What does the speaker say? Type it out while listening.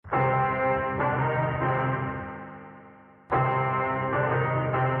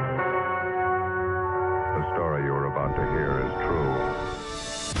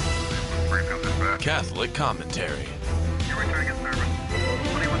Catholic commentary.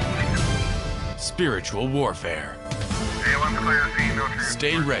 Spiritual warfare.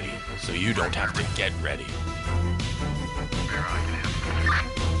 Stay ready so you don't have to get ready.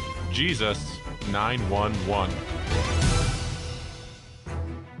 Jesus 911.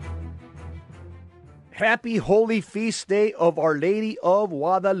 Happy Holy Feast Day of Our Lady of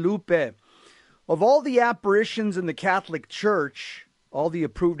Guadalupe. Of all the apparitions in the Catholic Church, all the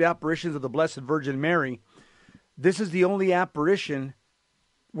approved apparitions of the Blessed Virgin Mary, this is the only apparition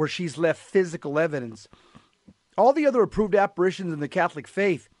where she's left physical evidence. All the other approved apparitions in the Catholic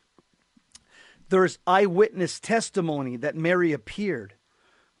faith, there's eyewitness testimony that Mary appeared.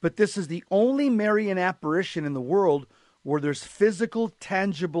 But this is the only Marian apparition in the world where there's physical,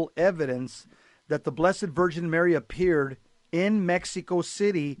 tangible evidence that the Blessed Virgin Mary appeared in Mexico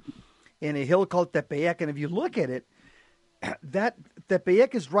City in a hill called Tepeyac. And if you look at it, that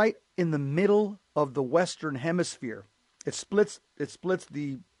Tepeyac is right in the middle of the Western Hemisphere. It splits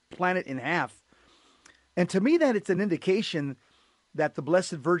the planet in half. And to me, that it's an indication that the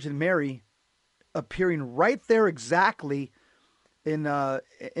Blessed Virgin Mary appearing right there exactly in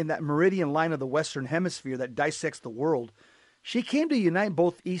that meridian line of the Western Hemisphere that dissects the world. She came to unite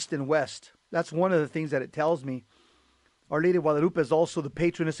both East and West. That's one of the things that it tells me. Our Lady of Guadalupe is also the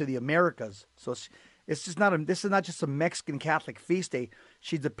patroness of the Americas. So this is not just a Mexican Catholic feast day.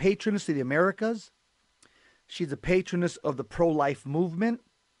 She's the patroness of the Americas. She's the patroness of the pro-life movement.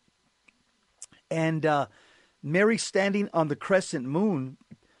 And Mary standing on the crescent moon,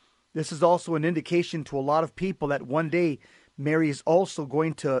 this is also an indication to a lot of people that one day Mary is also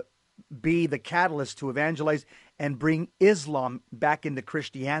going to be the catalyst to evangelize and bring Islam back into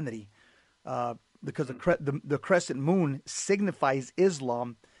Christianity. Because the crescent moon signifies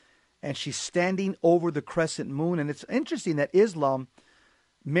Islam, and she's standing over the crescent moon. And it's interesting that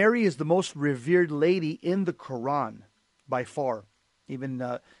Mary is the most revered lady in the Quran by far,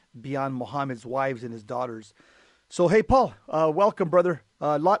 even beyond Muhammad's wives and his daughters. So, hey, Paul, welcome, brother.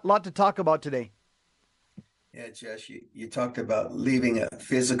 Lot to talk about today. Yeah, Josh, you talked about leaving a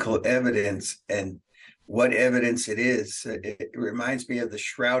physical evidence and what evidence it is. It reminds me of the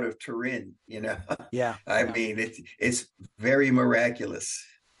Shroud of Turin, Yeah. I mean, it's very miraculous.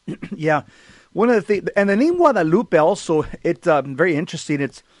 Yeah. One of the things, and the name Guadalupe also, it's very interesting.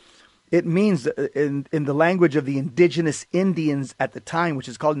 It means in the language of the indigenous Indians at the time, which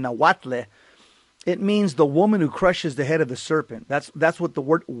is called Nahuatl, it means the woman who crushes the head of the serpent. That's what the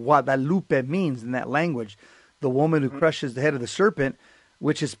word Guadalupe means in that language. The woman who crushes the head of the serpent,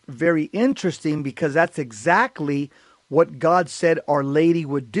 which is very interesting because that's exactly what God said Our Lady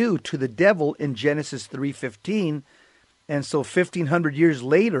would do to the devil in Genesis 3:15. And so 1,500 years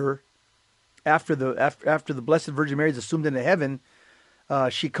later, after the Blessed Virgin Mary is assumed into heaven,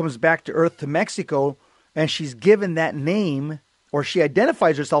 she comes back to earth to Mexico, and she's given that name, or she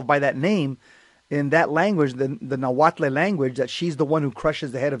identifies herself by that name in that language, the Nahuatl language, that she's the one who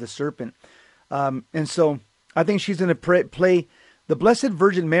crushes the head of the serpent. And so I think she's going to play the Blessed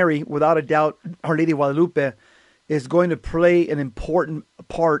Virgin Mary, without a doubt. Our Lady of Guadalupe is going to play an important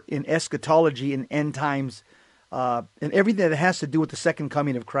part in eschatology and end times, and everything that has to do with the second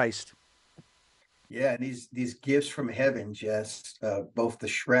coming of Christ. Yeah, and these gifts from heaven, Jess, both the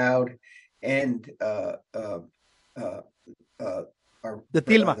shroud and the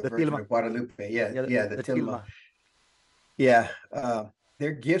Virgin of Guadalupe. Yeah, the tilma. Yeah,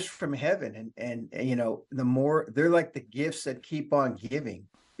 they're gifts from heaven, and the more they're like the gifts that keep on giving,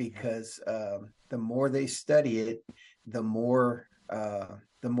 because the more they study it, the more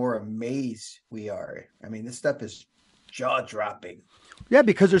amazed we are. I mean, this stuff is jaw-dropping. Yeah,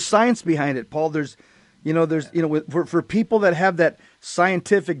 because there's science behind it, Paul. For people that have that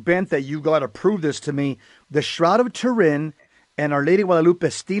scientific bent that you got to prove this to me, the Shroud of Turin and Our Lady Guadalupe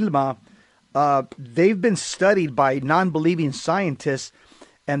Tilma, they've been studied by non-believing scientists,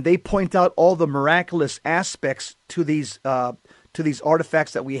 and they point out all the miraculous aspects to these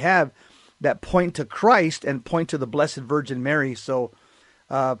artifacts that we have that point to Christ and point to the Blessed Virgin Mary. So,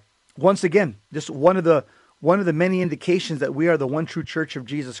 once again, just one of the many indications that we are the one true Church of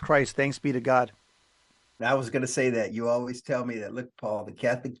Jesus Christ. Thanks be to God. I was going to say that. You always tell me that, look, Paul, the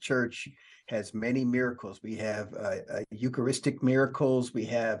Catholic Church has many miracles. We have Eucharistic miracles. We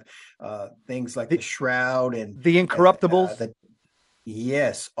have things like the shroud and the incorruptibles.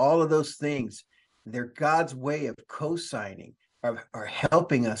 Yes, all of those things. They're God's way of co-signing, are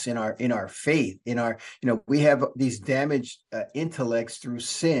helping us in our faith, we have these damaged intellects through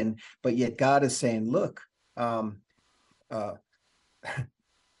sin, but yet God is saying, look,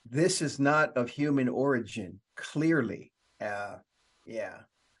 this is not of human origin, clearly. Yeah.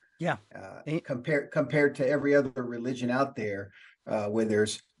 Yeah. Compared to every other religion out there, where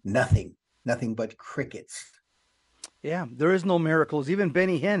there's nothing but crickets. Yeah, there is no miracles. Even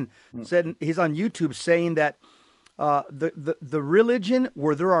Benny Hinn said, he's on YouTube saying that the religion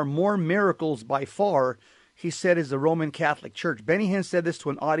where there are more miracles by far, he said, is the Roman Catholic Church. Benny Hinn said this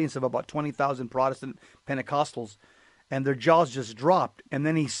to an audience of about 20,000 Protestant Pentecostals, and their jaws just dropped. And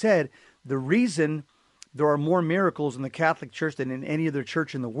then he said the reason there are more miracles in the Catholic Church than in any other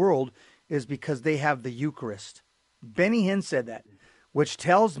church in the world is because they have the Eucharist. Benny Hinn said that, which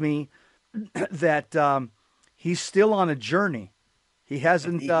tells me that he's still on a journey. He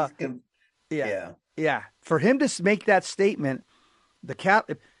hasn't. Yeah. For him to make that statement,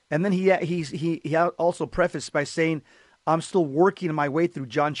 and then he also prefaced by saying, "I'm still working my way through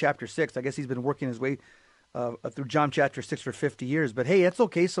John chapter 6." I guess he's been working his way through John chapter 6 for 50 years. But hey, it's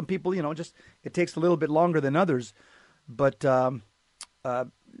okay. Some people, just it takes a little bit longer than others. But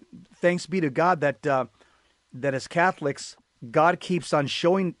thanks be to God that as Catholics, God keeps on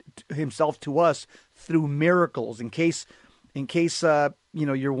showing himself to us through miracles. In case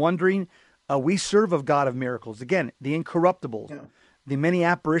you're wondering, we serve a God of miracles. Again, the incorruptible, the many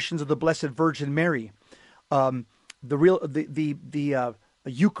apparitions of the Blessed Virgin Mary, the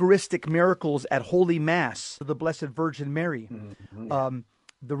Eucharistic miracles at Holy Mass, the Blessed Virgin Mary,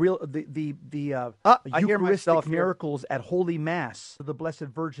 Eucharistic miracles at Holy Mass, the Blessed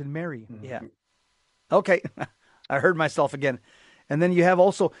Virgin Mary. Yeah. Okay. I heard myself again. And then you have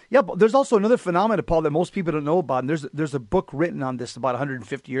also, but there's also another phenomenon, Paul, that most people don't know about. And there's a book written on this about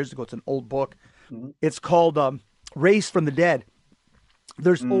 150 years ago. It's an old book. Mm-hmm. It's called Raised from the Dead.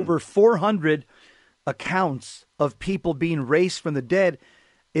 There's over 400 accounts of people being raised from the dead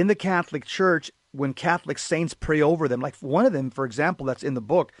in the Catholic Church when Catholic saints pray over them. Like one of them, for example, that's in the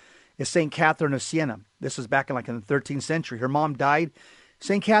book is St. Catherine of Siena. This was back in the 13th century. Her mom died.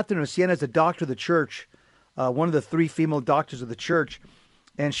 St. Catherine of Siena is a doctor of the church. One of the 3 female doctors of the church,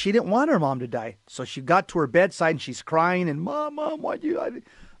 and she didn't want her mom to die. So she got to her bedside and she's crying, and Mama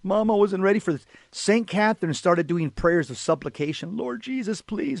wasn't ready for this. St. Catherine started doing prayers of supplication. Lord Jesus,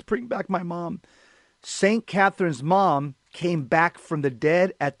 please bring back my mom. St. Catherine's mom came back from the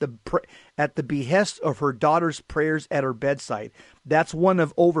dead at the behest of her daughter's prayers at her bedside. That's one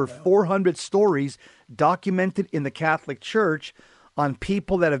of over 400 stories documented in the Catholic Church on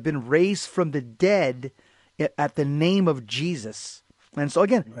people that have been raised from the dead at the name of Jesus. And so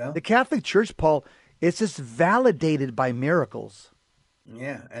again, the Catholic Church, Paul, it's just validated by miracles.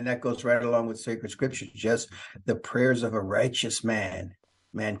 Yeah, and that goes right along with sacred scripture. Just the prayers of a righteous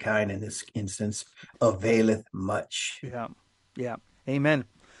mankind in this instance, availeth much. Yeah. Amen.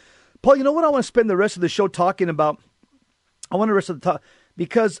 Paul, you know what I want to spend the rest of the show talking about?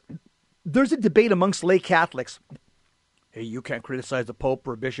 Because there's a debate amongst lay Catholics. Hey, you can't criticize a pope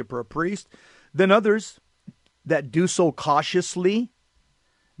or a bishop or a priest. Then others that do so cautiously.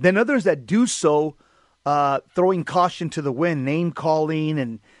 Then others that do so throwing caution to the wind, name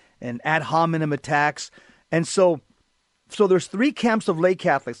calling and ad hominem attacks. And so there's 3 camps of lay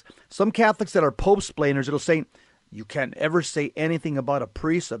Catholics. Some Catholics that are pope-splainers, it'll say, you can't ever say anything about a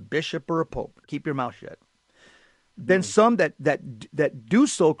priest, a bishop, or a pope. Keep your mouth shut. Then some that do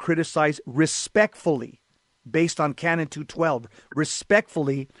so criticize respectfully, based on Canon 212,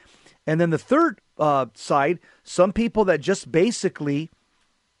 respectfully. And then the third side, some people that just basically,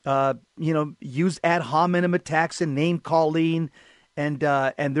 use ad hominem attacks and name calling, and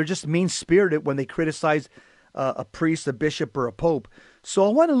they're just mean-spirited when they criticize a priest, a bishop, or a pope. So I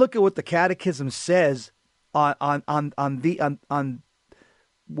want to look at what the Catechism says on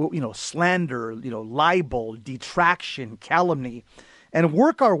slander, libel, detraction, calumny, and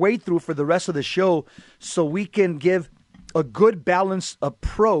work our way through for the rest of the show so we can give a good balanced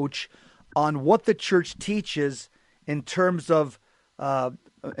approach on what the church teaches in terms of what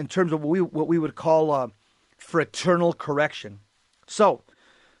we would call fraternal correction. So,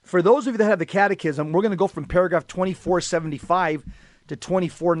 for those of you that have the Catechism, we're going to go from paragraph 2475 to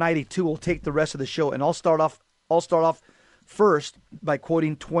 2492. We'll take the rest of the show, and I'll start off first by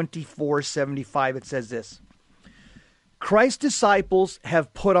quoting 2475. It says this: Christ's disciples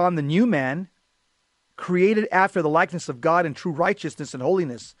have put on the new man, created after the likeness of God in true righteousness and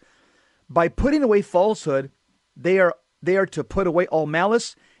holiness. By putting away falsehood, they are to put away all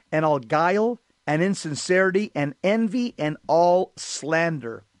malice and all guile and insincerity and envy and all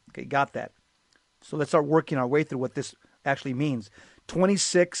slander. Okay, got that. So let's start working our way through what this actually means.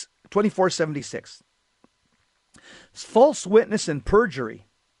 2476. False witness and perjury.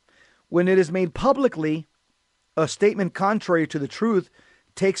 When it is made publicly, a statement contrary to the truth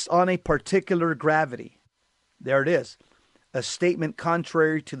takes on a particular gravity. There it is. a statement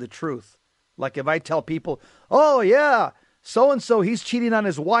contrary to the truth. Like if I tell people, oh yeah, so-and-so, he's cheating on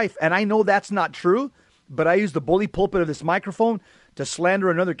his wife, and I know that's not true, but I use the bully pulpit of this microphone to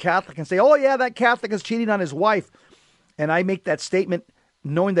slander another Catholic and say, oh yeah, that Catholic is cheating on his wife. And I make that statement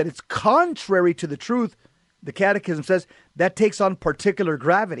knowing that it's contrary to the truth. The Catechism says that takes on particular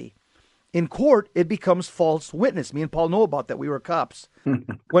gravity. In court, it becomes false witness. Me and Paul know about that. We were cops.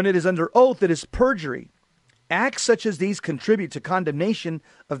 When it is under oath, it is perjury. Acts such as these contribute to condemnation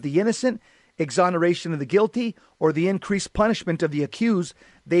of the innocent, exoneration of the guilty, or the increased punishment of the accused.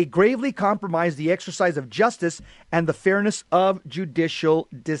 They gravely compromise the exercise of justice and the fairness of judicial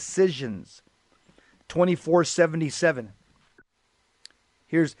decisions. 2477.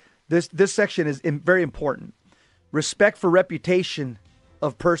 Here's this section is very important. Respect for reputation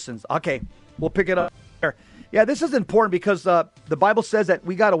of persons. Okay, we'll pick it up there. Yeah, this is important because the Bible says that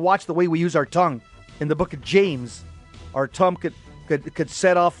we got to watch the way we use our tongue. In the book of James, our tongue could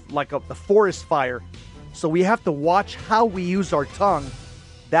set off like a forest fire. So we have to watch how we use our tongue.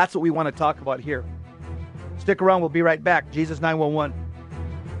 That's what we want to talk about here. Stick around. We'll be right back. Jesus 911.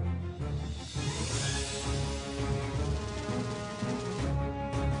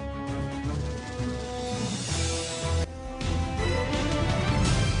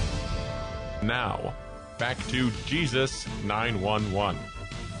 Now, back to Jesus 911.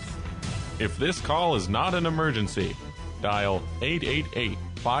 If this call is not an emergency, dial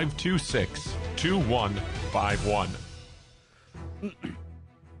 888-526-2151.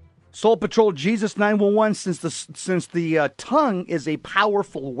 Soul Patrol, Jesus 911, since the tongue is a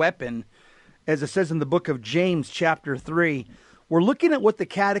powerful weapon, as it says in the book of James chapter 3, we're looking at what the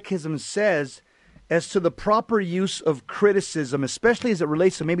Catechism says as to the proper use of criticism, especially as it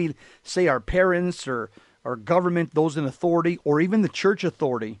relates to maybe, say, our parents or our government, those in authority, or even the church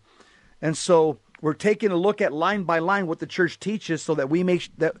authority. And so we're taking a look at line by line what the church teaches so that we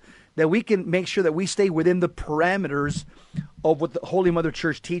that we can make sure that we stay within the parameters of what the Holy Mother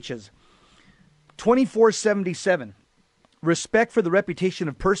Church teaches. 2477. Respect for the reputation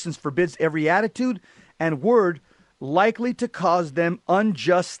of persons forbids every attitude and word likely to cause them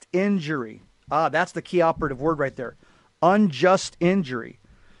unjust injury. That's the key operative word right there. Unjust injury.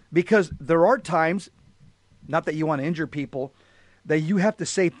 Because there are times, not that you want to injure people, that you have to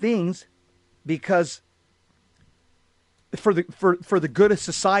say things because for the good of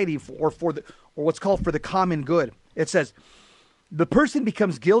society or what's called for the common good. It says, the person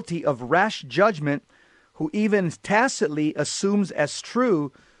becomes guilty of rash judgment who even tacitly assumes as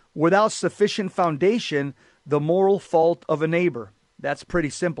true without sufficient foundation the moral fault of a neighbor. That's pretty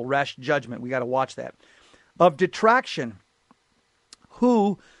simple, rash judgment. We got to watch that. Of detraction,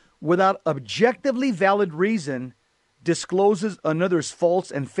 who, without objectively valid reason, discloses another's faults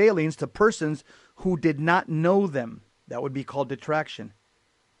and failings to persons who did not know them. That would be called detraction.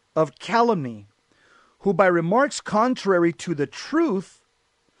 Of calumny, who by remarks contrary to the truth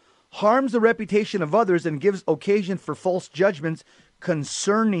harms the reputation of others and gives occasion for false judgments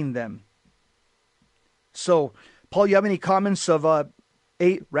concerning them. So, Paul, you have any comments of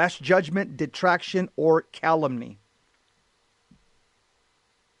rash judgment, detraction, or calumny?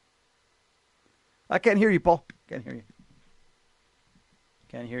 I can't hear you, Paul. Can't hear you.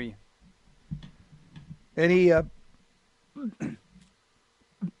 Can't hear you. Any,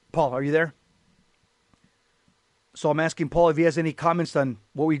 Paul, are you there? So I'm asking Paul if he has any comments on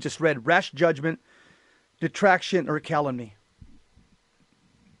what we just read. Rash judgment, detraction, or calumny.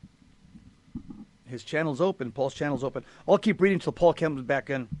 His channel's open. Paul's channel's open. I'll keep reading until Paul comes back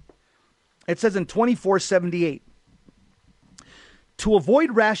in. It says in 2478, to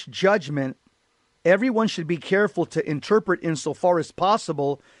avoid rash judgment, everyone should be careful to interpret insofar as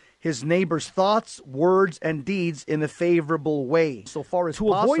possible his neighbor's thoughts, words, and deeds in a favorable way. So far as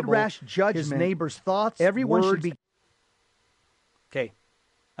possible, avoid rash judgment, his neighbor's thoughts, everyone should be... Okay.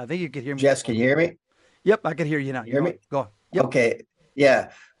 I think you can hear me. Jess, can you hear me? Yep, I can hear you now. You hear me? Go on. Yep. Okay.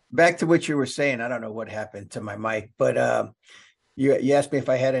 Yeah. Back to what you were saying. I don't know what happened to my mic, but you asked me if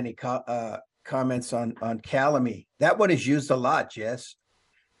I had any comments on calumny. That one is used a lot, Jess.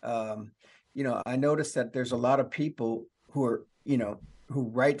 I noticed that there's a lot of people who are, who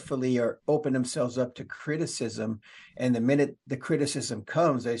rightfully open themselves up to criticism. And the minute the criticism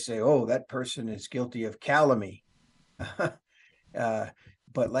comes, they say, oh, that person is guilty of calumny. But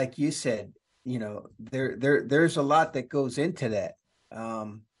like you said, there's a lot that goes into that.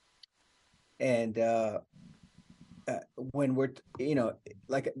 When we're,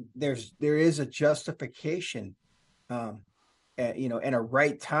 there is a justification, and a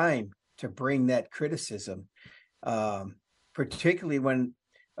right time to bring that criticism, particularly when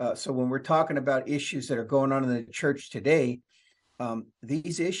So when we're talking about issues that are going on in the church today,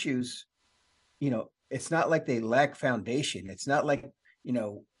 these issues, it's not like they lack foundation. It's not like,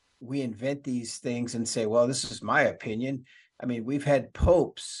 we invent these things and say, well, this is my opinion. I mean, we've had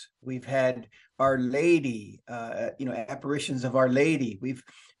popes, we've had Our Lady, apparitions of Our Lady.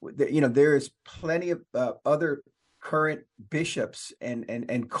 There is plenty of other current bishops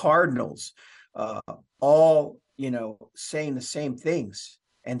and cardinals, all, saying the same things.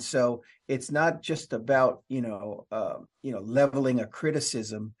 And so it's not just about, leveling a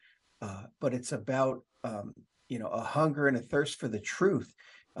criticism, but it's about, a hunger and a thirst for the truth,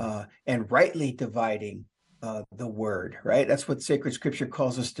 and rightly dividing the word, right? That's what sacred scripture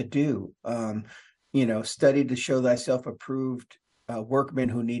calls us to do. Study to show thyself approved, workmen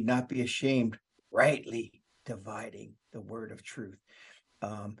who need not be ashamed, rightly dividing the word of truth.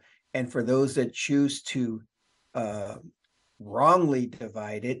 And for those that choose to wrongly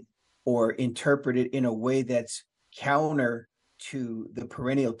divide it or interpret it in a way that's counter to the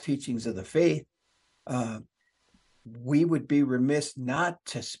perennial teachings of the faith, we would be remiss not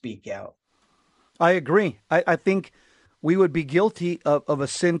to speak out. I agree. I think we would be guilty of a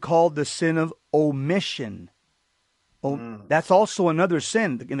sin called the sin of omission. That's also another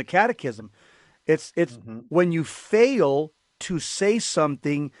sin in the catechism. It's when you fail to say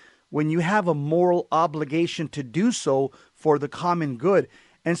something when you have a moral obligation to do so for the common good.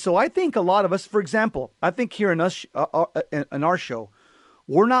 And so I think a lot of us, for example, I think here in our show,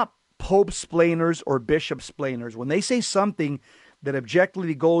 we're not pope-splainers or bishop-splainers. When they say something that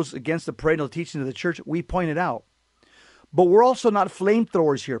objectively goes against the perennial teachings of the church, we point it out. But we're also not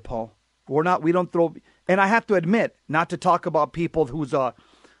flamethrowers here, Paul. We don't throw. And I have to admit, not to talk about people who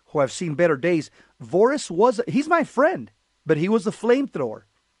have seen better days. Voris he's my friend, but he was a flamethrower.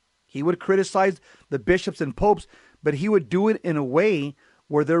 He would criticize the bishops and popes, but he would do it in a way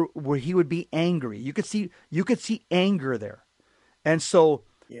where he would be angry. You could see anger there. And so,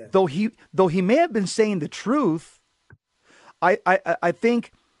 yes, though he may have been saying the truth, I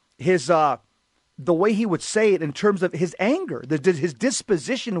think his the way he would say it in terms of his anger, his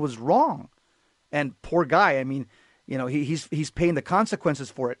disposition was wrong. And poor guy, I mean, he's paying the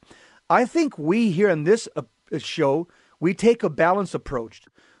consequences for it. I think we here in this show, we take a balanced approach.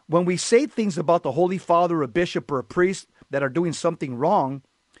 When we say things about the Holy Father, a bishop, or a priest that are doing something wrong,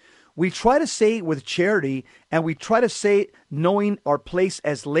 we try to say it with charity, and we try to say it knowing our place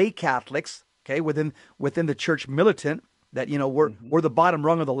as lay Catholics, okay, within the church militant, that, we're the bottom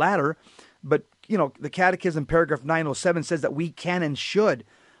rung of the ladder. But, the Catechism, paragraph 907, says that we can and should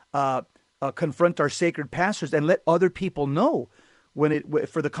confront our sacred pastors and let other people know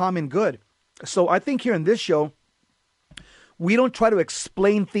for the common good. So I think here in this show, we don't try to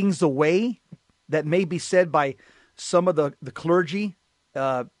explain things away that may be said by some of the clergy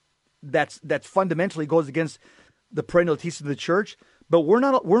that fundamentally goes against the perennial teachings of the church. But we're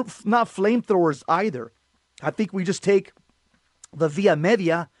not flamethrowers either. I think we just take the via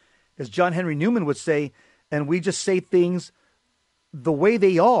media, as John Henry Newman would say, and we just say things the way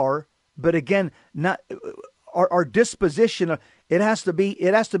they are. But again, not our disposition. It has to be,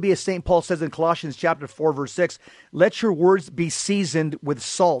 as St. Paul says in Colossians chapter 4, verse 6, let your words be seasoned with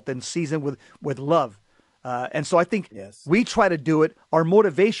salt and seasoned with love. And so I think we try to do it. Our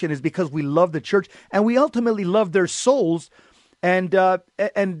motivation is because we love the church, and we ultimately love their souls, and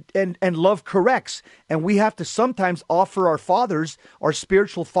love corrects. And we have to sometimes offer our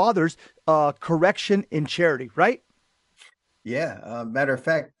spiritual fathers, correction in charity, right? Yeah. Matter of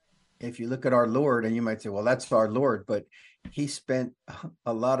fact, if you look at our Lord, and you might say, well, that's our Lord, but he spent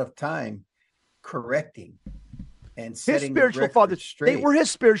a lot of time correcting and setting his spiritual fathers straight. They were his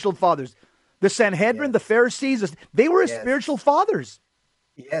spiritual fathers. The Sanhedrin, the Pharisees, they were his spiritual fathers.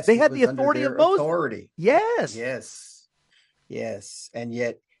 Yes, they had the authority of Moses. Yes. And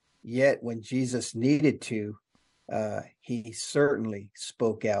yet when Jesus needed to, he certainly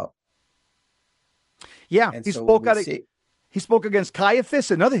spoke out. Yeah, and he spoke out. He spoke against Caiaphas,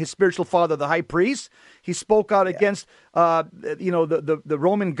 his spiritual father, the high priest. He spoke out against, the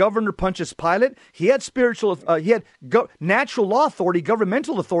Roman governor, Pontius Pilate. He had natural law authority,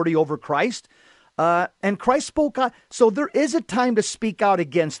 governmental authority over Christ, and Christ spoke out. So there is a time to speak out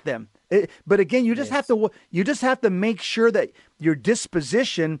against them. But again, you just have to make sure that your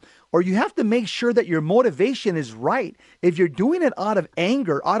disposition, or you have to make sure that your motivation is right. If you're doing it out of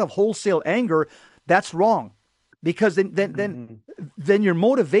anger, out of wholesale anger, that's wrong. Because then your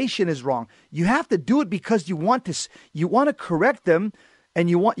motivation is wrong. You have to do it because you want to correct them, and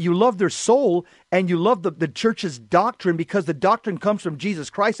you love their soul, and you love the church's doctrine, because the doctrine comes from Jesus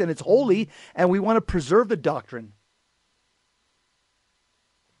Christ and it's holy, and we want to preserve the doctrine.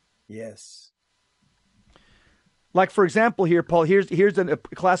 Yes. Like, for example, here, Paul, here's a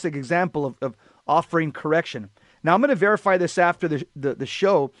classic example of offering correction. Now, I'm going to verify this after the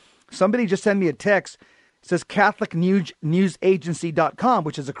show. Somebody just sent me a text. It says CatholicNewsAgency.com,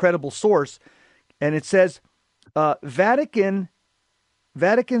 which is a credible source. And it says, Vatican's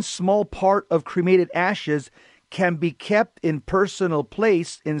small part of cremated ashes can be kept in personal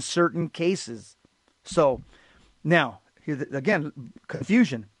place in certain cases. So, now, again,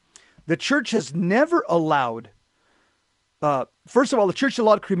 confusion. The church has never allowed... first of all, the church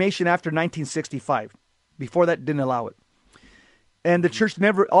allowed cremation after 1965. Before that, didn't allow it. And the church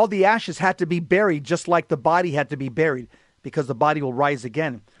all the ashes had to be buried just like the body had to be buried because the body will rise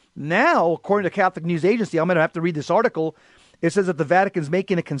again. Now, according to Catholic News Agency, I'm going to have to read this article. It says that the Vatican's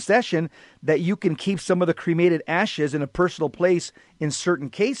making a concession that you can keep some of the cremated ashes in a personal place in certain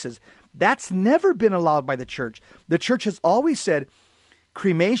cases. That's never been allowed by the church. The church has always said,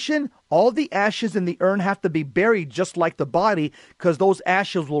 cremation, all the ashes in the urn have to be buried just like the body because those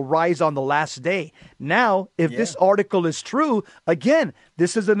ashes will rise on the last day. Now, if this article is true, again,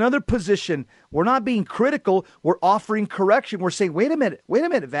 this is another position. We're not being critical. We're offering correction. We're saying, wait a minute,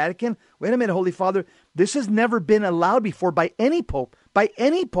 Vatican, wait a minute, Holy Father. This has never been allowed before by any pope,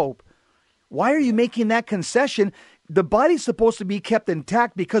 Why are you making that concession? The body's supposed to be kept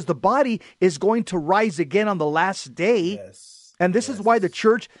intact because the body is going to rise again on the last day. Yes. And this is why the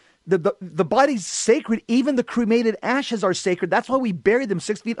church, the body's sacred. Even the cremated ashes are sacred. That's why we bury them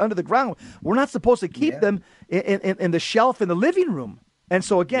 6 feet under the ground. We're not supposed to keep them in the shelf in the living room. And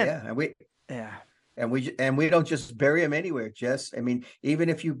so again, and we don't just bury them anywhere, Jess. I mean, even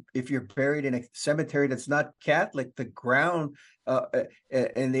if you're buried in a cemetery that's not Catholic, the ground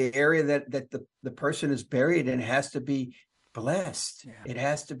in the area that the person is buried in has to be blessed. Yeah. It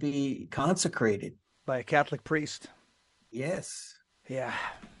has to be consecrated by a Catholic priest. Yes. Yeah.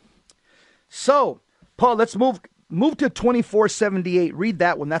 So, Paul, let's move to 2478. Read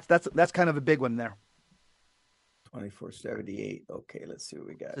that one. That's kind of a big one there. 2478. Okay, let's see what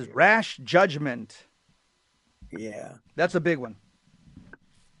we got. This is rash judgment. Yeah. That's a big one.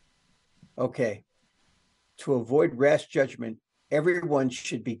 Okay. To avoid rash judgment, everyone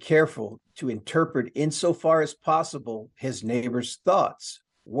should be careful to interpret insofar as possible his neighbor's thoughts,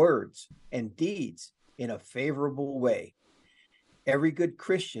 words, and deeds in a favorable way. Every good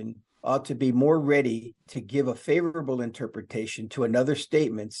Christian ought to be more ready to give a favorable interpretation to another's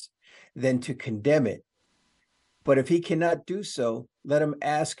statements than to condemn it. But if he cannot do so, let him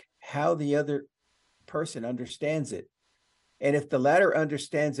ask how the other person understands it. And if the latter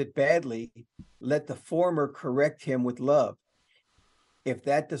understands it badly, let the former correct him with love. If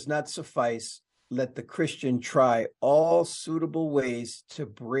that does not suffice, let the Christian try all suitable ways to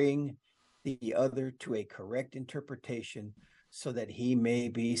bring the other to a correct interpretation so that he may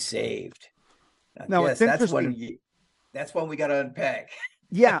be saved. Now, yes, that's one we got to unpack.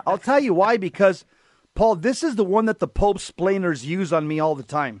 Yeah, I'll tell you why, because, Paul, this is the one that the Pope splainers use on me all the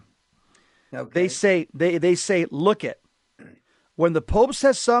time. Okay. They say, look it, when the Pope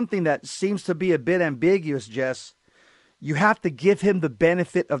says something that seems to be a bit ambiguous, Jess, you have to give him the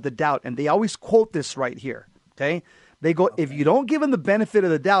benefit of the doubt. And they always quote this right here, okay? They go, if you don't give him the benefit of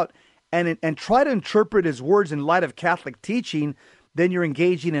the doubt, and try to interpret his words in light of Catholic teaching, then you're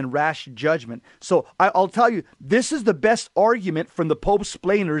engaging in rash judgment. So I'll tell you, this is the best argument from the Pope's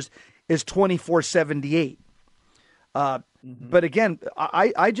splainers is 2478. But again,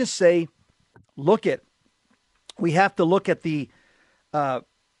 I just say, we have to look at the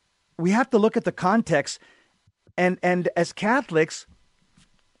context, and as Catholics,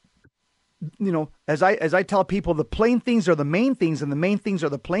 you know, as I tell people, the plain things are the main things, and the main things are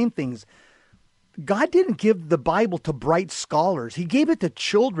the plain things. God didn't give the Bible to bright scholars. He gave it to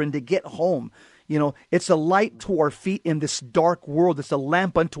children to get home. You know, it's a light to our feet in this dark world. It's a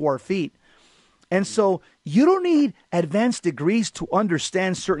lamp unto our feet. And so you don't need advanced degrees to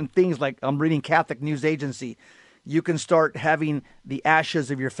understand certain things. Like I'm reading Catholic News Agency. You can start having the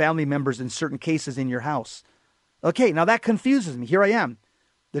ashes of your family members in certain cases in your house. Okay, now that confuses me. Here I am.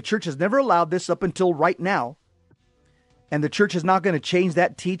 The church has never allowed this up until right now. And the church is not going to change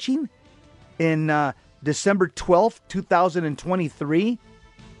that teaching in December 12th, 2023.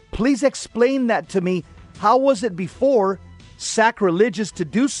 Please explain that to me. How was it before sacrilegious to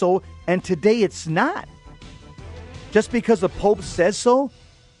do so, and today it's not? Just because the Pope says so?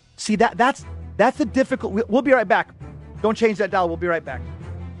 See, that's a difficult... We'll be right back. Don't change that dial. We'll be right back.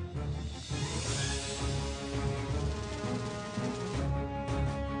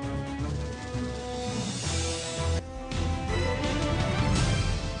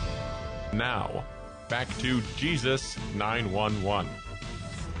 Now, back to Jesus 911.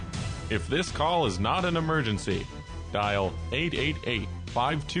 If this call is not an emergency, dial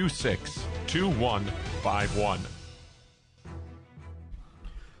 888-526-2151.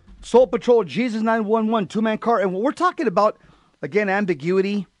 Soul Patrol, Jesus 911, two-man car. And what we're talking about, again,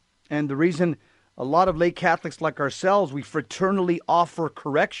 ambiguity, and the reason a lot of lay Catholics like ourselves, we fraternally offer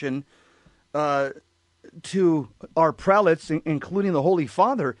correction to our prelates, including the Holy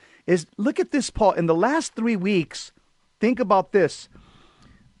Father, is look at this, Paul. In the last 3 weeks, think about this.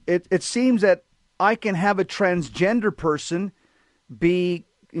 It seems that I can have a transgender person be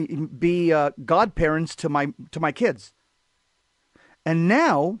godparents to my kids. And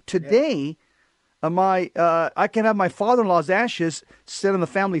now, today, I can have my father-in-law's ashes sit on the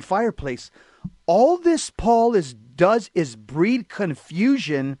family fireplace. All this, Paul, does is breed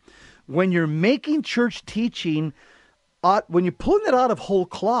confusion when you're making church teaching, when you're pulling it out of whole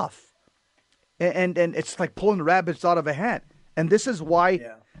cloth. And it's like pulling the rabbits out of a hat. And this is why,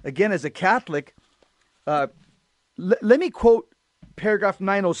 again, as a Catholic, let me quote paragraph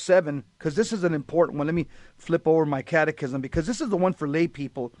 907, because this is an important one. Let me flip over my catechism, because this is the one for lay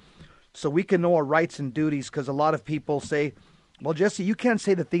people, so we can know our rights and duties, because a lot of people say, well, Jesse, you can't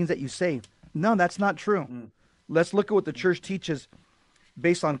say the things that you say. No, that's not true. Let's look at what the church teaches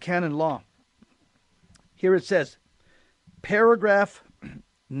based on canon law. Here it says, paragraph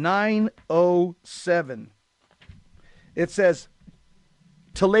 907. It says,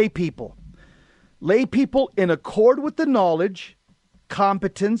 to lay people in accord with the knowledge,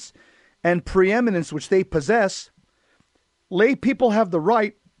 competence, and preeminence which they possess, lay people have the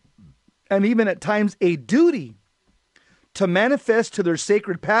right, and even at times a duty, to manifest to their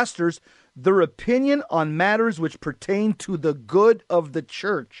sacred pastors their opinion on matters which pertain to the good of the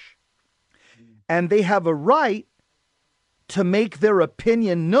church. And they have a right to make their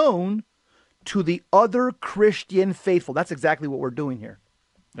opinion known to the other Christian faithful. That's exactly what we're doing here.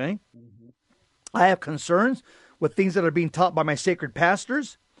 Okay? I have concerns with things that are being taught by my sacred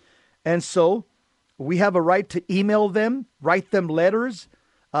pastors. And so we have a right to email them, write them letters,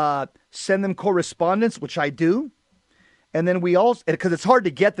 send them correspondence, which I do. And then we also, because it's hard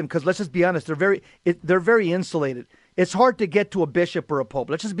to get them, because let's just be honest, they're very insulated. It's hard to get to a bishop or a pope.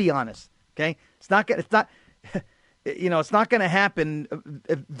 Let's just be honest. Okay? It's not going to happen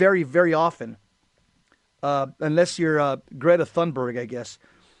very, very often. Unless you're Greta Thunberg, I guess.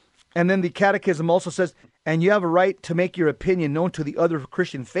 And then the catechism also says, and you have a right to make your opinion known to the other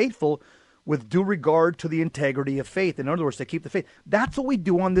Christian faithful with due regard to the integrity of faith. In other words, to keep the faith. That's what we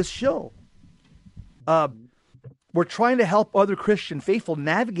do on this show. We're trying to help other Christian faithful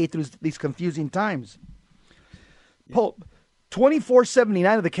navigate through these confusing times. Pope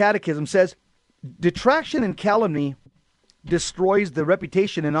 2479 of the Catechism says, detraction and calumny destroys the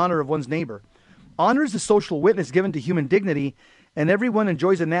reputation and honor of one's neighbor. Honor is the social witness given to human dignity, and everyone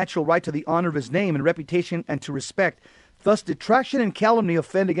enjoys a natural right to the honor of his name and reputation and to respect. Thus, detraction and calumny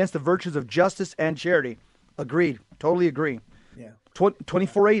offend against the virtues of justice and charity. Agreed. Totally agree.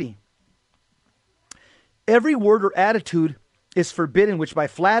 2480. Every word or attitude is forbidden which by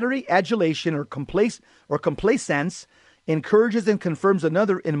flattery, adulation, or complaisance encourages and confirms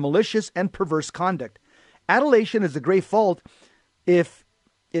another in malicious and perverse conduct. Adulation is a grave fault if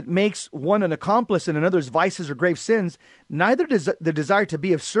it makes one an accomplice in another's vices or grave sins. Neither does the desire to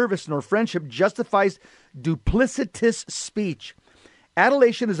be of service nor friendship justifies duplicitous speech.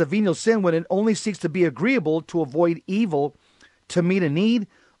 Adulation is a venial sin when it only seeks to be agreeable, to avoid evil, to meet a need,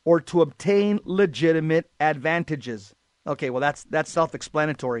 or to obtain legitimate advantages. Okay, well, that's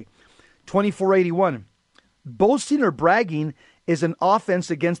self-explanatory. 2481. Boasting or bragging is an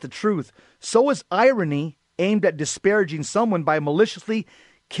offense against the truth. So is irony aimed at disparaging someone by maliciously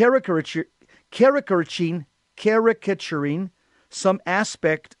caricaturing some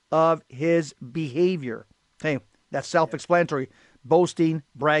aspect of his behavior. Hey, that's self-explanatory. Boasting,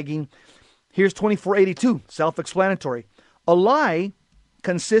 bragging. Here's 2482, self-explanatory. A lie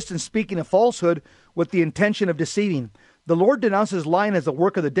consists in speaking a falsehood with the intention of deceiving. The Lord denounces lying as a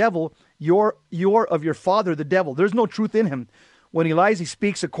work of the devil. You're of your father, the devil. There's no truth in him. When he lies, he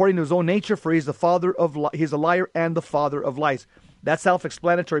speaks according to his own nature, for he's he's a liar and the father of lies. That's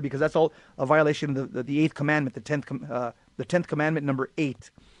self-explanatory because that's all a violation of the eighth commandment, the 10th commandment, number 8.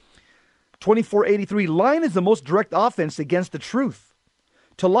 2483, lying is the most direct offense against the truth.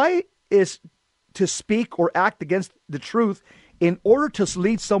 To lie is to speak or act against the truth in order to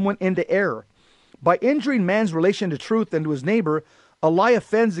lead someone into error. By injuring man's relation to truth and to his neighbor, a lie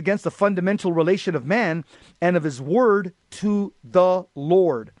offends against the fundamental relation of man and of his word to the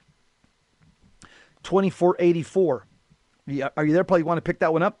Lord. 2484. Are you there, Paul? You want to pick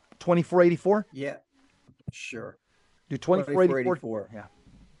that one up? 2484? Yeah, sure. Do 2484. Yeah.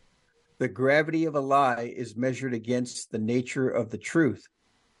 The gravity of a lie is measured against the nature of the truth.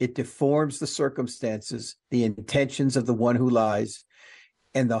 It deforms the circumstances, the intentions of the one who lies,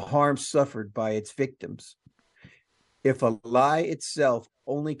 and the harm suffered by its victims. If a lie itself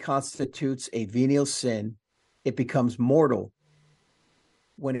only constitutes a venial sin, it becomes mortal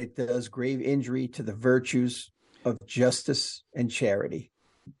when it does grave injury to the virtues of justice and charity.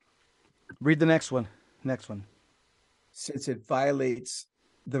 Read the next one. Next one. Since it violates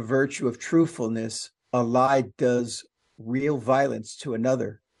the virtue of truthfulness, a lie does real violence to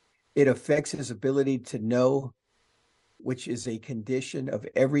another. It affects his ability to know, which is a condition of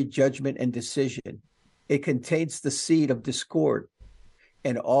every judgment and decision. It contains the seed of discord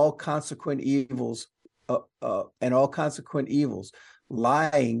and all consequent evils.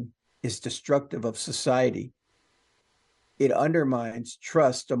 Lying is destructive of society. It undermines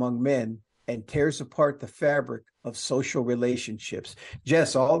trust among men and tears apart the fabric of social relationships.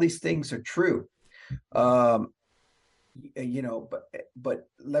 Jess, all these things are true. But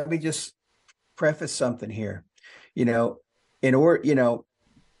let me just preface something here.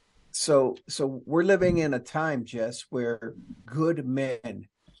 So we're living in a time, Jess, where good men,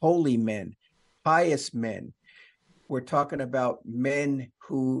 holy men, pious men, we're talking about men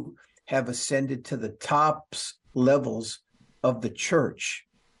who have ascended to the top levels of the church,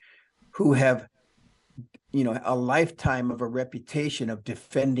 who have, a lifetime of a reputation of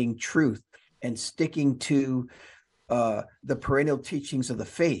defending truth and sticking to the perennial teachings of the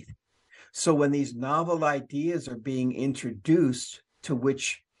faith. So when these novel ideas are being introduced, to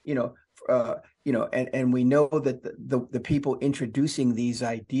which, and we know that the people introducing these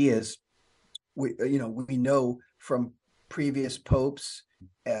ideas, we know from previous popes,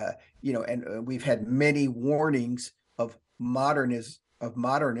 and we've had many warnings of modernists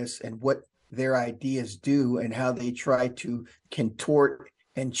and what their ideas do and how they try to contort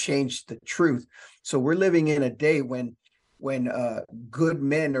and change the truth. So we're living in a day when good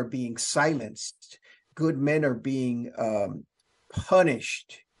men are being silenced, good men are being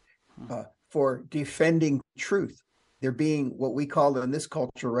punished for defending truth. They're being, what we call in this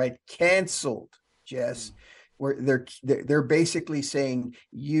culture, right, canceled, Jess, where they're basically saying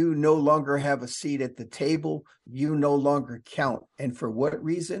you no longer have a seat at the table, you no longer count. And for what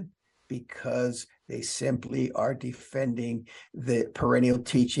reason? Because they simply are defending the perennial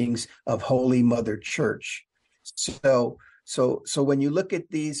teachings of Holy Mother Church. So when you look at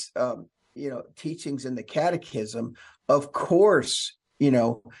these teachings in the Catechism, of course, we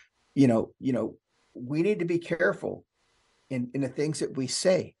need to be careful in the things that we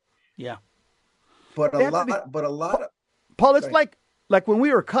say. Yeah. But a lot of Paul, it's like when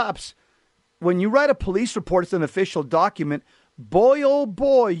we were cops, when you write a police report, it's an official document. Boy, oh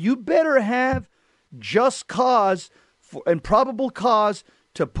boy, you better have just cause and probable cause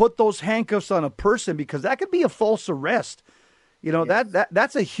to put those handcuffs on a person, because that could be a false arrest. Yes.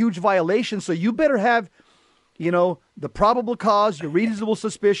 That's a huge violation. So you better have, the probable cause, your reasonable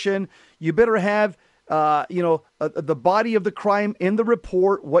suspicion. You better have, the body of the crime in the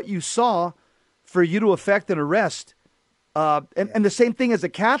report, what you saw, for you to effect an arrest. And the same thing as a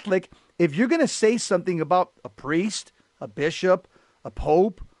Catholic, if you're going to say something about a priest, a bishop, a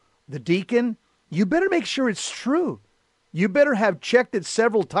pope, the deacon, you better make sure it's true. You better have checked it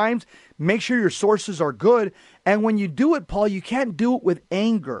several times, make sure your sources are good. And when you do it, Paul, you can't do it with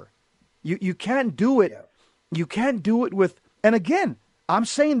anger. You can't do it. Yeah. You can't do it with, and again, I'm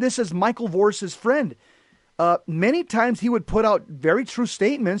saying this as Michael Vors's friend. Many times he would put out very true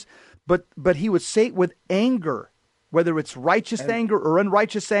statements, but he would say it with anger, whether it's righteous anger or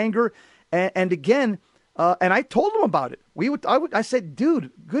unrighteous anger. And again, and I told him about it. I said,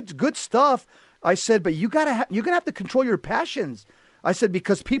 dude, good stuff. I said, but you're gonna have to control your passions. I said,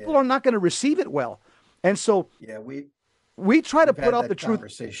 because people are not going to receive it well. And so we try to put out the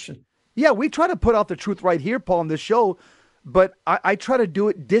truth. Yeah, we try to put out the truth right here, Paul, on this show. But I try to do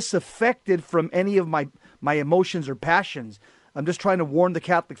it disaffected from any of my emotions or passions. I'm just trying to warn the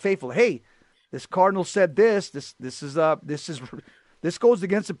Catholic faithful. Hey, this cardinal said this. This goes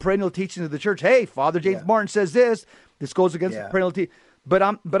against the perennial teachings of the church. Hey, Father James Martin says this. This goes against the perennial teaching.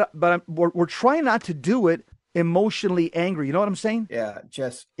 But we're trying not to do it emotionally angry. You know what I'm saying?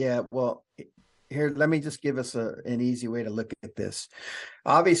 Yeah. Well, here, let me just give us an easy way to look at this.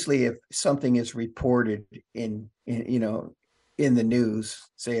 Obviously, if something is reported in the news,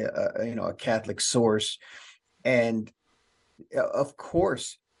 say a Catholic source, and of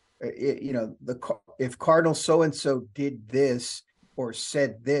course, if Cardinal so and so did this or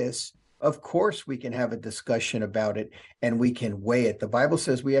said this, of course we can have a discussion about it and we can weigh it. The Bible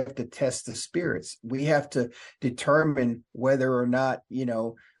says we have to test the spirits. We have to determine whether or not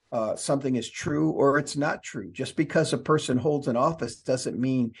something is true or it's not true. Just because a person holds an office doesn't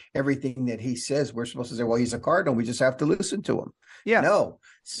mean everything that he says we're supposed to say, well, he's a cardinal, we just have to listen to him. Yeah. No.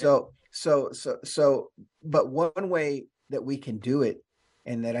 But one way that we can do it,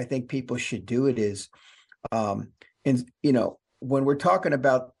 and that I think people should do it, is and when we're talking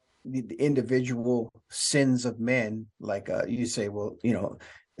about the individual sins of men, like you say, well,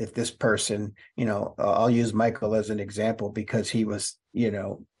 if this person, I'll use Michael as an example because he was, he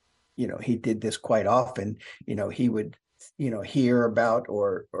did this quite often. He would, hear about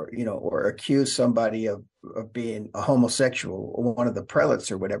or accuse somebody of being a homosexual, or one of the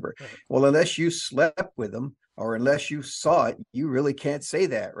prelates or whatever. Right. Well, unless you slept with them or unless you saw it, you really can't say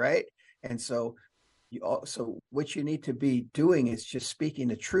that, right? And so what you need to be doing is just speaking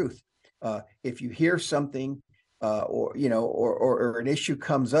the truth. If you hear something or an issue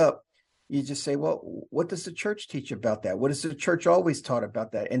comes up, you just say, well, what does the church teach about that? What has the church always taught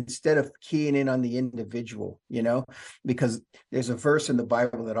about that? Instead of keying in on the individual, because there's a verse in the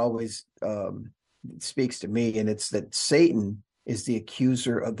Bible that always speaks to me, and it's that Satan is the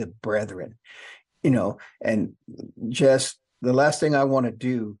accuser of the brethren, and just the last thing I want to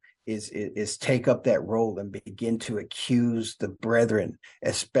do is take up that role and begin to accuse the brethren,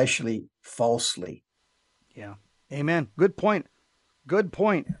 especially falsely. Yeah. Amen. Good point.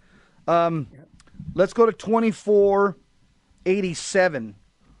 Let's go to 2487.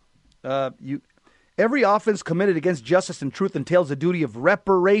 Every offense committed against justice and truth entails the duty of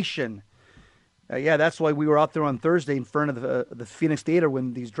reparation. That's why we were out there on Thursday in front of the Phoenix Theater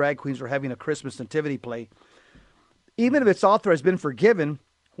when these drag queens were having a Christmas nativity play. Even if its author has been forgiven,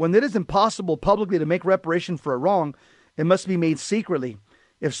 when it is impossible publicly to make reparation for a wrong, it must be made secretly.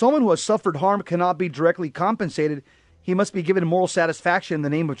 If someone who has suffered harm cannot be directly compensated, he must be given moral satisfaction in the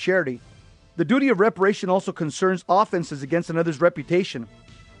name of charity. The duty of reparation also concerns offenses against another's reputation.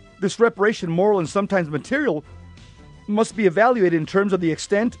 This reparation, moral and sometimes material, must be evaluated in terms of the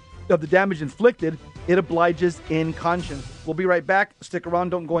extent of the damage inflicted. It obliges in conscience. We'll be right back. Stick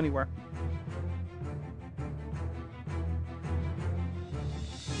around. Don't go anywhere.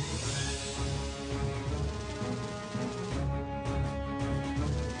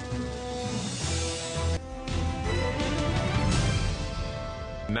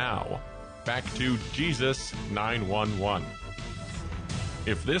 Now, back to Jesus 911.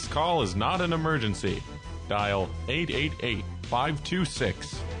 If this call is not an emergency, dial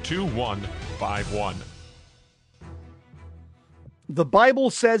 888-526-2151. The Bible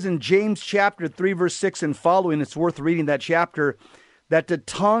says in James chapter 3, verse 6 and following, it's worth reading that chapter, that the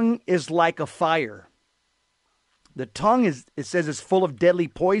tongue is like a fire. The tongue it says, is full of deadly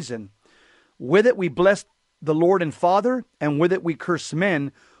poison. With it we bless the Lord and Father, and with it we curse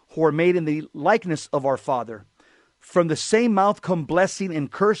men who are made in the likeness of our Father. From the same mouth come blessing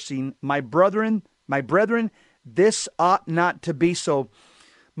and cursing. My brethren, this ought not to be so.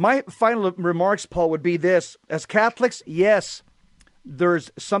 My final remarks, Paul, would be this. As Catholics, yes,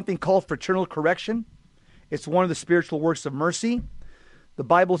 there's something called fraternal correction. It's one of the spiritual works of mercy. The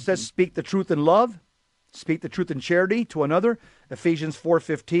Bible says, speak the truth in love, speak the truth in charity to another, Ephesians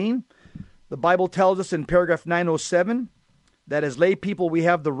 4:15. The Bible tells us in paragraph 907 that as lay people we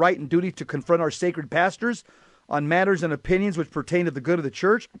have the right and duty to confront our sacred pastors on matters and opinions which pertain to the good of the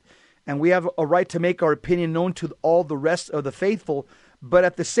church, and we have a right to make our opinion known to all the rest of the faithful. But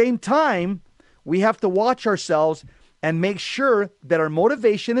at the same time, we have to watch ourselves and make sure that our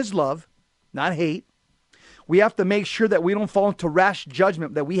motivation is love, not hate. We have to make sure that we don't fall into rash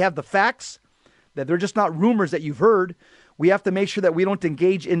judgment, that we have the facts, that they're just not rumors that you've heard. We have to make sure that we don't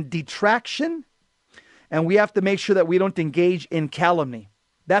engage in detraction, and we have to make sure that we don't engage in calumny.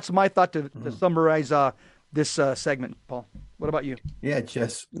 That's my thought to summarize this segment, Paul. What about you? Yeah,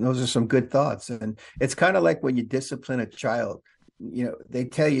 Jess, those are some good thoughts. And it's kind of like when you discipline a child. They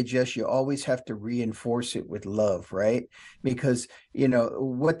tell you, Jess, you always have to reinforce it with love, right? Because,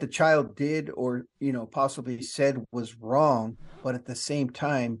 what the child did or, possibly said was wrong. But at the same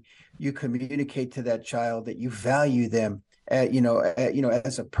time, you communicate to that child that you value them,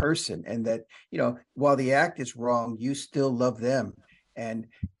 as a person, and that, while the act is wrong, you still love them.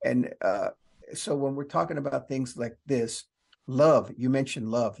 So when we're talking about things like this, love, you mentioned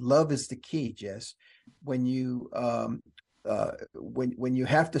love. Love is the key, Jess. When you when you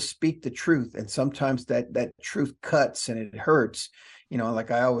have to speak the truth, and sometimes that truth cuts and it hurts,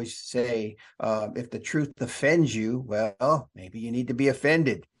 like I always say, if the truth offends you, well, maybe you need to be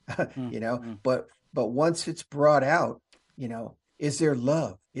offended, but once it's brought out, is there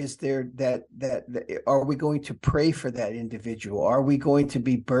love? Is there that are we going to pray for that individual? Are we going to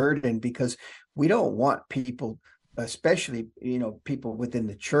be burdened? Because we don't want people especially, people within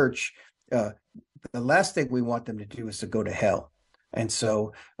the church, the last thing we want them to do is to go to hell. And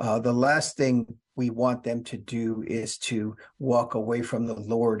so the last thing we want them to do is to walk away from the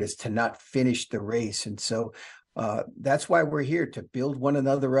Lord, is to not finish the race. And so that's why we're here, to build one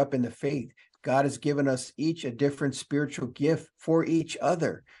another up in the faith. God has given us each a different spiritual gift for each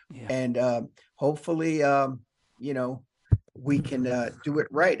other. Yeah. And hopefully, we can do it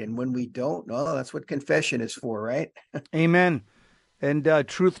right. And when we don't, that's what confession is for, right? Amen. And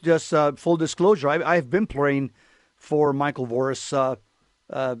truth, just full disclosure, I've been praying for Michael Voris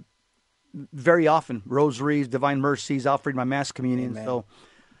very often. Rosaries, divine mercies, offering my mass communion. Amen. So,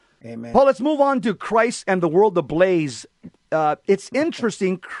 amen. Paul, let's move on to Christ and the world ablaze. It's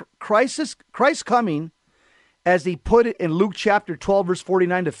interesting. Christ's coming, as he put it in Luke chapter 12, verse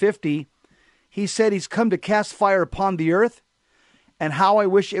 49 to 50, he said he's come to cast fire upon the earth, and how I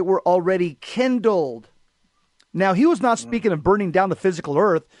wish it were already kindled. Now, he was not speaking of burning down the physical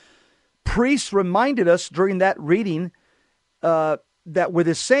earth. Priests reminded us during that reading that with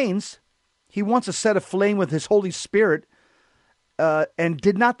his saints, he wants to set aflame with his Holy Spirit. And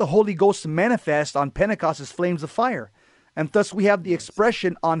did not the Holy Ghost manifest on Pentecost as flames of fire? And thus we have the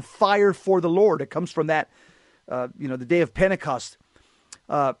expression on fire for the Lord. It comes from that, the day of Pentecost.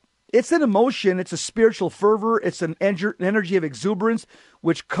 It's an emotion. It's a spiritual fervor. It's an energy of exuberance,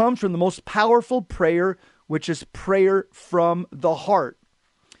 which comes from the most powerful prayer, which is prayer from the heart.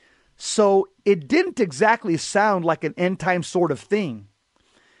 So it didn't exactly sound like an end time sort of thing.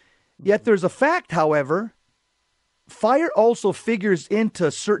 Yet there's a fact, however. Fire also figures into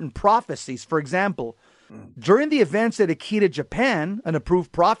certain prophecies. For example, during the events at Akita, Japan, an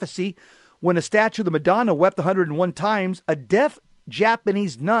approved prophecy, when a statue of the Madonna wept 101 times, a deaf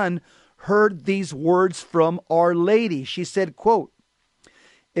Japanese nun heard these words from Our Lady. She said, quote,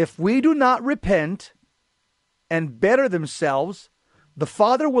 "If we do not repent and better themselves, the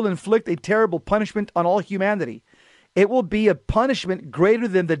Father will inflict a terrible punishment on all humanity. It will be a punishment greater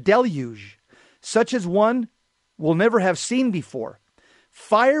than the deluge, such as one will never have seen before.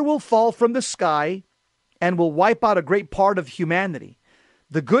 Fire will fall from the sky and will wipe out a great part of humanity.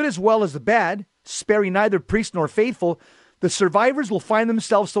 The good as well as the bad, sparing neither priest nor faithful. The survivors will find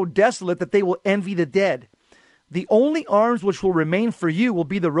themselves so desolate that they will envy the dead. The only arms which will remain for you will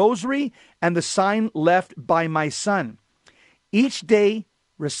be the rosary and the sign left by my son. Each day,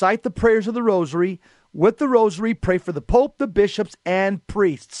 recite the prayers of the rosary. With the rosary, pray for the Pope, the bishops, and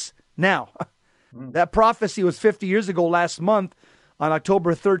priests." Now, that prophecy was 50 years ago last month on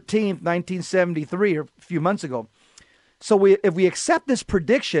October 13th, 1973, or a few months ago. So if we accept this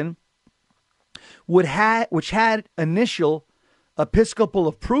prediction, which had initial episcopal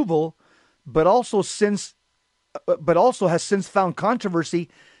approval, but also has since found controversy,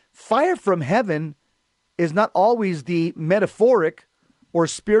 fire from heaven is not always the metaphoric or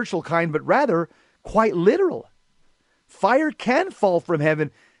spiritual kind, but rather quite literal. Fire can fall from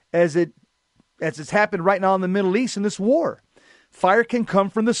heaven, as it's happened right now in the Middle East in this war. Fire can come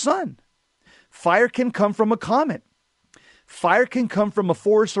from the sun. Fire can come from a comet. Fire can come from a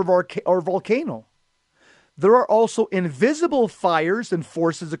forest or volcano. There are also invisible fires and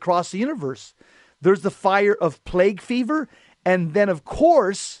forces across the universe. There's the fire of plague fever, and then, of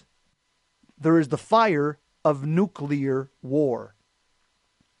course, there is the fire of nuclear war.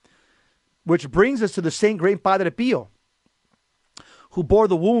 Which brings us to the Saint Great Padre Pio, who bore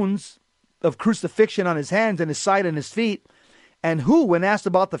the wounds of crucifixion on his hands and his side and his feet, and who, when asked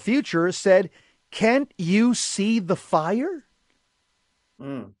about the future, said, "Can't you see the fire?"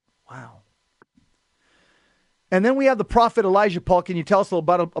 Wow. And then we have the prophet Elijah. Paul, can you tell us a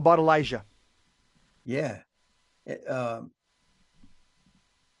little about Elijah? Yeah.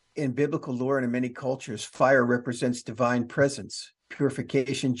 In biblical lore and in many cultures, fire represents divine presence,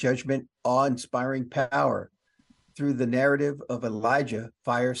 purification, judgment, awe-inspiring power. Through the narrative of Elijah,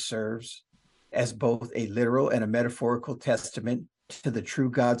 fire serves as both a literal and a metaphorical testament to the true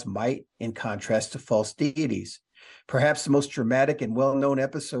God's might, in contrast to false deities. Perhaps the most dramatic and well-known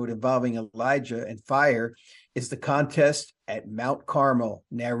episode involving Elijah and fire is the contest at Mount Carmel,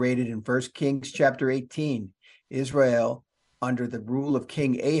 narrated in 1 Kings chapter 18. Israel, under the rule of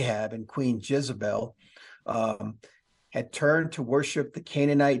King Ahab and Queen Jezebel, had turned to worship the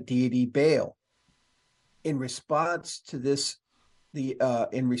Canaanite deity Baal. In response to the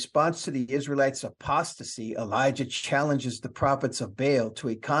Israelites' apostasy, Elijah challenges the prophets of Baal to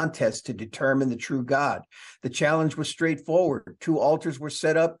a contest to determine the true God. The challenge was straightforward. 2 altars were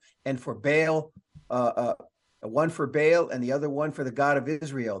set up, and for Baal, one for Baal and the other one for the God of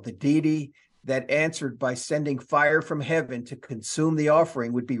Israel, the deity that answered by sending fire from heaven to consume the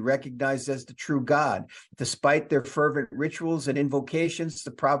offering would be recognized as the true God. Despite their fervent rituals and invocations,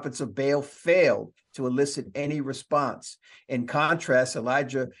 the prophets of Baal failed to elicit any response. In contrast,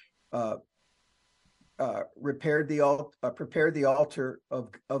 Elijah prepared the altar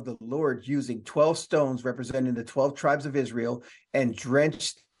of the Lord using 12 stones representing the 12 tribes of Israel and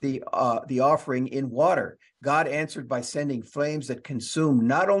drenched the offering in water. God answered by sending flames that consumed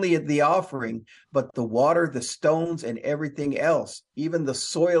not only the offering, but the water, the stones, and everything else, even the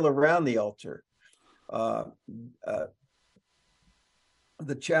soil around the altar. The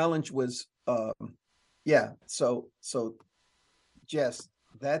challenge was, So, Jess,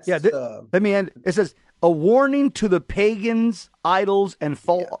 that's let me end. It says a warning to the pagans, idols, and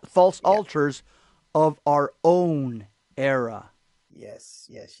false altars of our own era. Yes.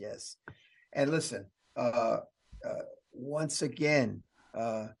 And listen, once again,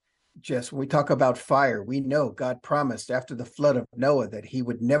 Jess, when we talk about fire, we know God promised after the flood of Noah that he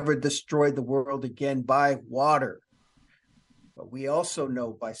would never destroy the world again by water. But we also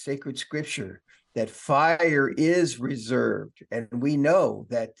know by sacred scripture that fire is reserved. And we know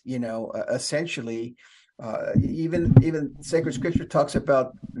that, essentially, even sacred scripture talks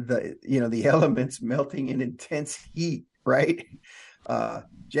about the elements melting in intense heat, right?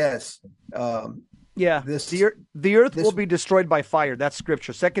 Jess, the earth will be destroyed by fire. That's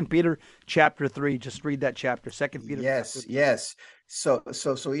scripture. 2 Peter chapter 3. Just read that chapter. 2 Peter. Yes. So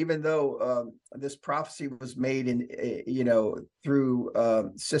even though this prophecy was made through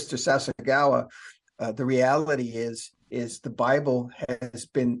Sister Sasagawa, the reality is the Bible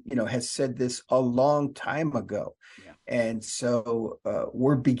has said this a long time ago, and so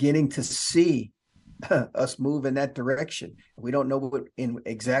we're beginning to see us move in that direction. We don't know what in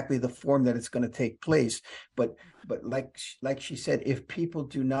exactly the form that it's going to take place, but like she said, if people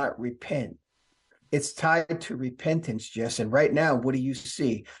do not repent, it's tied to repentance, Jess. And right now, what do you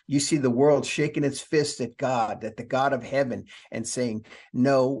see? You see the world shaking its fist at God, at the God of heaven, and saying,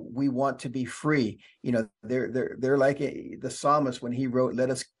 "No, we want to be free." They're like the psalmist when he wrote, "Let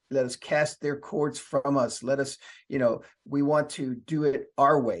us cast their cords from us. Let us, we want to do it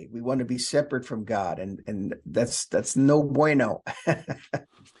our way. We want to be separate from God, and that's no bueno."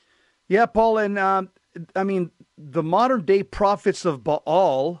 Yeah, Paul, and the modern day prophets of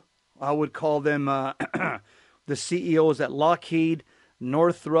Baal, I would call them the CEOs at Lockheed,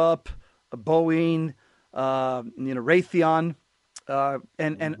 Northrop, Boeing, Raytheon,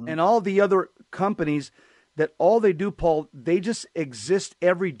 and all the other companies that all they do, Paul, they just exist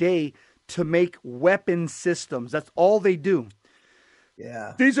every day to make weapon systems. That's all they do.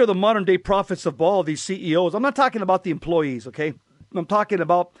 Yeah. These are the modern day prophets of Baal, these CEOs. I'm not talking about the employees, okay? I'm talking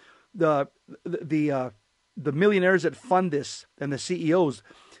about the millionaires that fund this and the CEOs.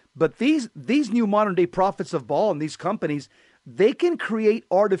 But these new modern day prophets of Baal and these companies, they can create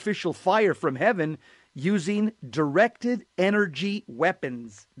artificial fire from heaven using directed energy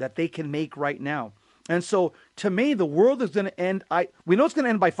weapons that they can make right now. And so to me, the world is going to end. We know it's going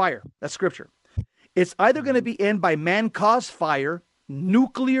to end by fire. That's scripture. It's either going to be end by man-caused fire,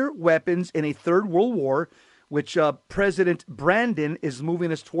 nuclear weapons in a third world war, which President Brandon is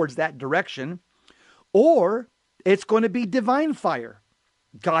moving us towards that direction, or it's going to be divine fire.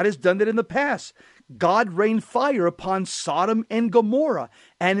 God has done that in the past. God rained fire upon Sodom and Gomorrah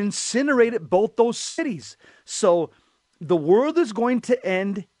and incinerated both those cities. So the world is going to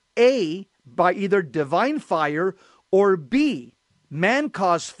end, A, by either divine fire, or B,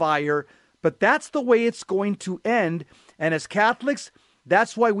 man-caused fire. But that's the way it's going to end. And as Catholics,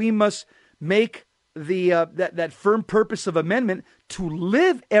 that's why we must make that firm purpose of amendment to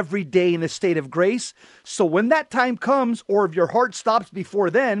live every day in a state of grace. So when that time comes, or if your heart stops before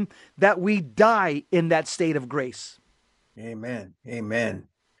then, that we die in that state of grace. Amen.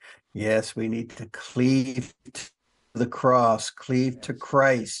 Yes, we need to cleave to the cross, cleave to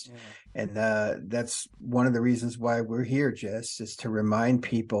Christ. Yeah. And that's one of the reasons why we're here, Jess, is to remind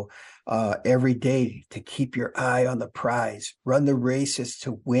people every day to keep your eye on the prize, run the races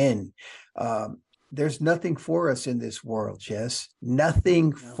to win. There's nothing for us in this world, Jess.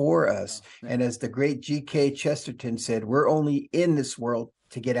 Nothing for us. No. And as the great G.K. Chesterton said, we're only in this world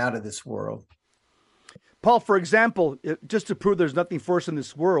to get out of this world. Paul, for example, just to prove there's nothing for us in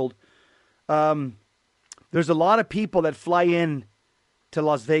this world, there's a lot of people that fly in to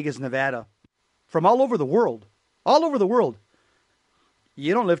Las Vegas, Nevada, from all over the world. All over the world.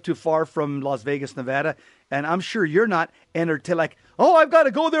 You don't live too far from Las Vegas, Nevada, and I'm sure you're not entered to like, oh, I've got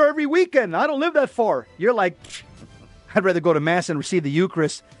to go there every weekend. I don't live that far. You're like, I'd rather go to Mass and receive the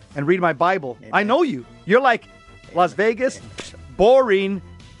Eucharist and read my Bible. Amen. I know you. You're like, Las Vegas, boring.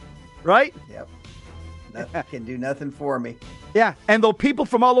 Right? Yep. Nothing can do nothing for me. Yeah, and though people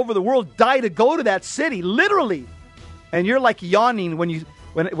from all over the world die to go to that city, literally, and you're like yawning when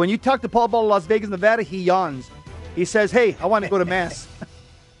you talk to Paul about Las Vegas, Nevada, he yawns. He says, "Hey, I want to go to Mass."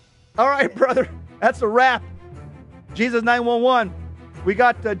 All right, brother, that's a wrap. Jesus 911. We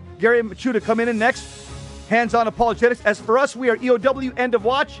got Gary Machuda coming in next. Hands-on apologetics. As for us, we are EOW, end of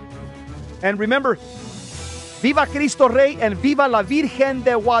watch. And remember, Viva Cristo Rey and Viva la Virgen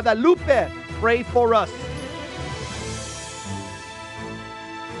de Guadalupe. Pray for us.